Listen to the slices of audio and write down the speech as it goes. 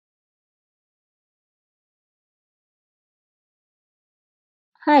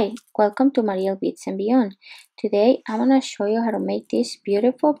Hi, welcome to Mariel Beads and Beyond. Today I'm gonna show you how to make this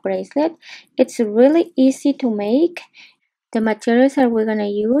beautiful bracelet. It's really easy to make. The materials that we're gonna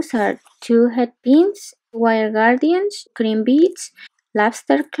use are 2 head pins, wire guardians, cream beads,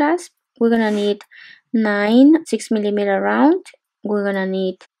 lobster clasp. We're gonna need 9 6mm round. We're gonna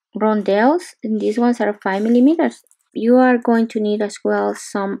need rondelles, and these ones are 5mm. You are going to need as well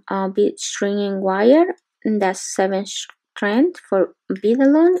some bead stringing wire, and that's 7 strand for bead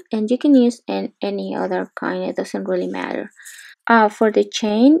alone, and you can use any other kind, it doesn't really matter. For the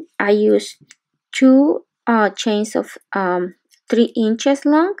chain, I use 2 chains of 3 inches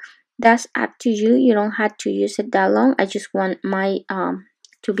long. That's up to you. You don't have to use it that long. I just want my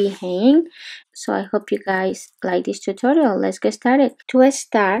to be hanging. So I hope you guys like this tutorial. Let's get started. To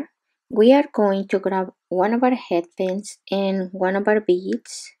start, we are going to grab one of our head pins and one of our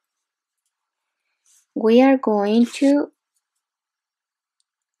beads. We are going to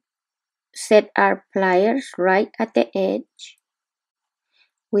set our pliers right at the edge.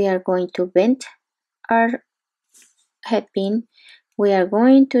 We are going to bend our head pin. We are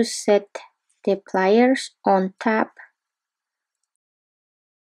going to set the pliers on top.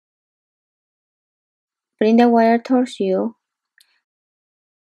 Bring the wire towards you.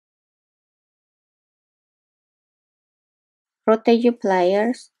 Rotate your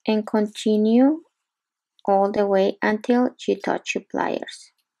pliers and continue all the way until you touch your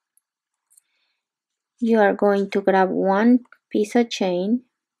pliers. You are going to grab one piece of chain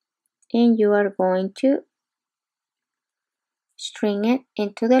and you are going to string it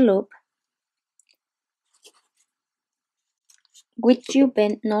into the loop. With your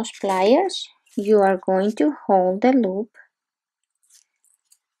bent nose pliers, you are going to hold the loop.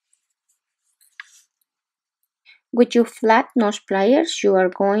 With your flat nose pliers, you are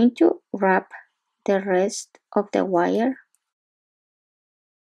going to wrap the rest of the wire.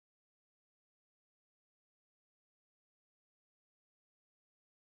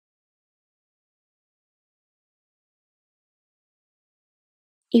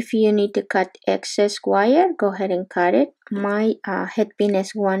 If you need to cut excess wire, go ahead and cut it. My head pin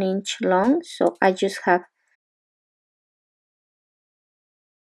is 1 inch long, so I just have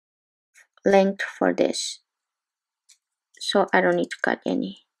length for this. So I don't need to cut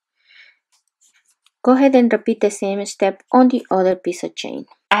any. Go ahead and repeat the same step on the other piece of chain.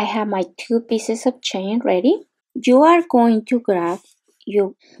 I have my 2 pieces of chain ready. You are going to grab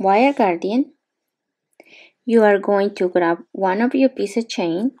your wire guardian. You are going to grab one of your piece of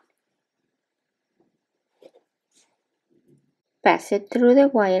chain. Pass it through the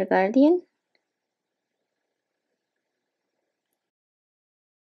wire guardian.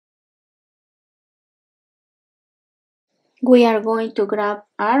 We are going to grab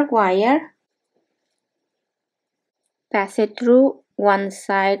our wire. Pass it through one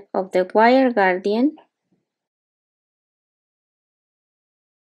side of the wire guardian.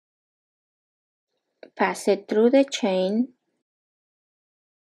 Pass it through the chain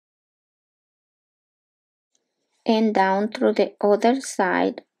and down through the other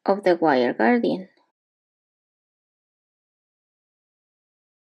side of the wire guardian.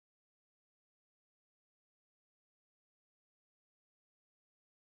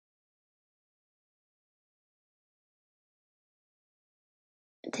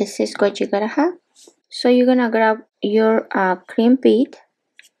 This is what you gotta have. So you're gonna grab your cream bead.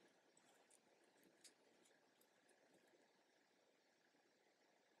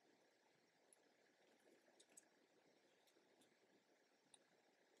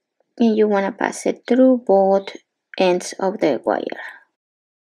 And you wanna pass it through both ends of the wire.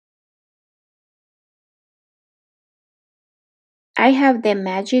 I have the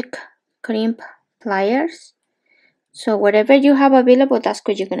magic crimp pliers. So whatever you have available, that's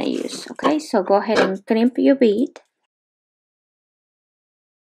what you're gonna use. Okay, so go ahead and crimp your bead.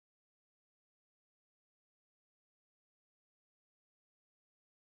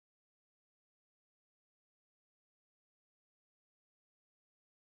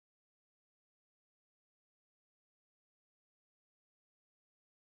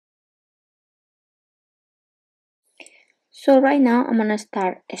 So right now I'm gonna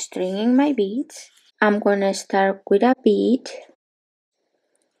start stringing my beads. I'm gonna start with a bead,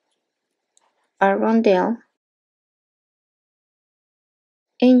 a rondelle,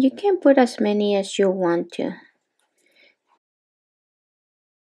 and you can put as many as you want to.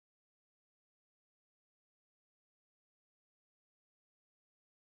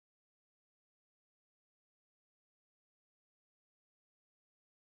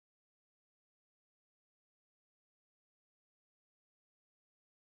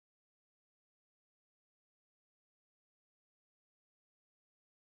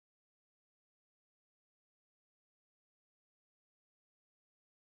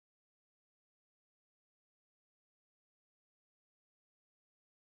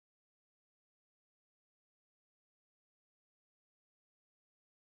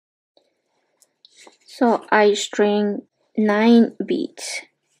 So I string 9 beads.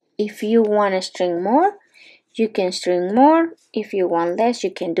 If you want to string more, you can string more. If you want less,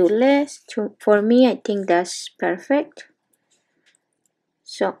 you can do less. For me, I think that's perfect.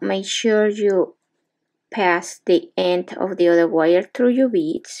 So make sure you pass the end of the other wire through your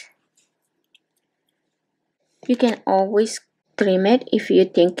beads. You can always trim it if you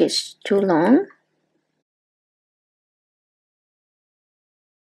think it's too long.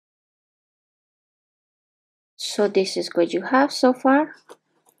 So this is what you have so far.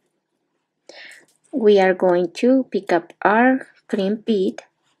 We are going to pick up our trim bead,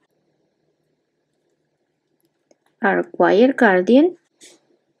 our wire guardian,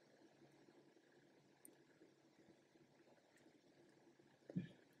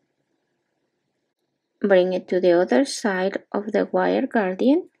 bring it to the other side of the wire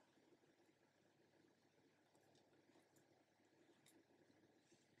guardian,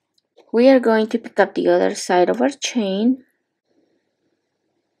 we are going to pick up the other side of our chain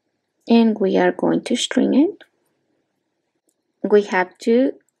and we are going to string it. We have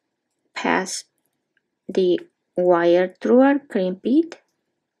to pass the wire through our trim bead.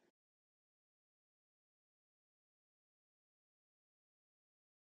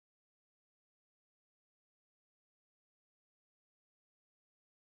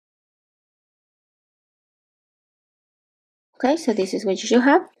 Okay, so this is what you should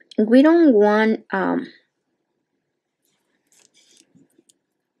have. We don't want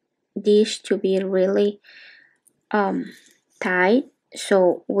this to be really tight,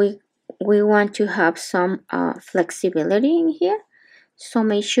 so we want to have some flexibility in here, so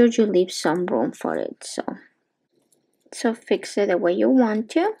make sure you leave some room for it. So fix it the way you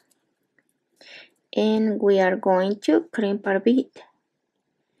want to, and we are going to crimp our bead.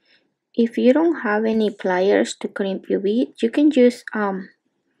 If you don't have any pliers to crimp your bead, you can use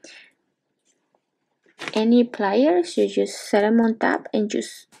any pliers. You just set them on top and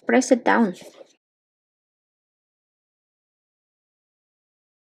just press it down.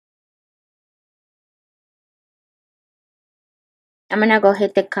 I'm gonna go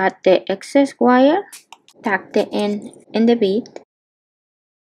ahead and cut the excess wire, tack the end in the bead,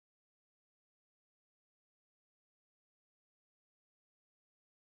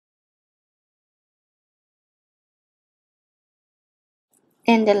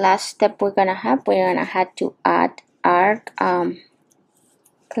 and the last step we're gonna have to add our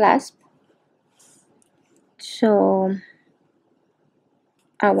clasp. So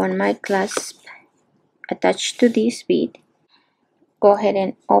I want my clasp attached to this bead. Go ahead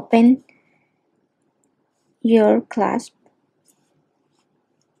and open your clasp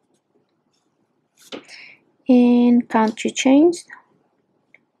and count your chains.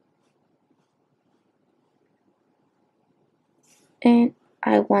 And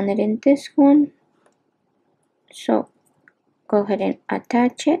I want it in this one, so go ahead and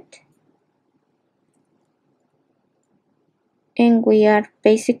attach it, and we are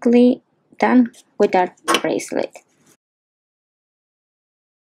basically done with our bracelet.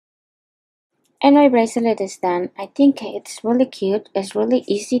 And my bracelet is done. I think it's really cute. It's really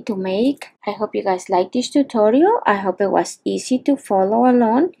easy to make. I hope you guys like this tutorial. I hope it was easy to follow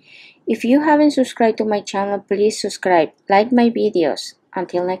along. If you haven't subscribed to my channel, please subscribe. Like my videos.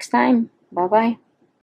 Until next time. Bye bye.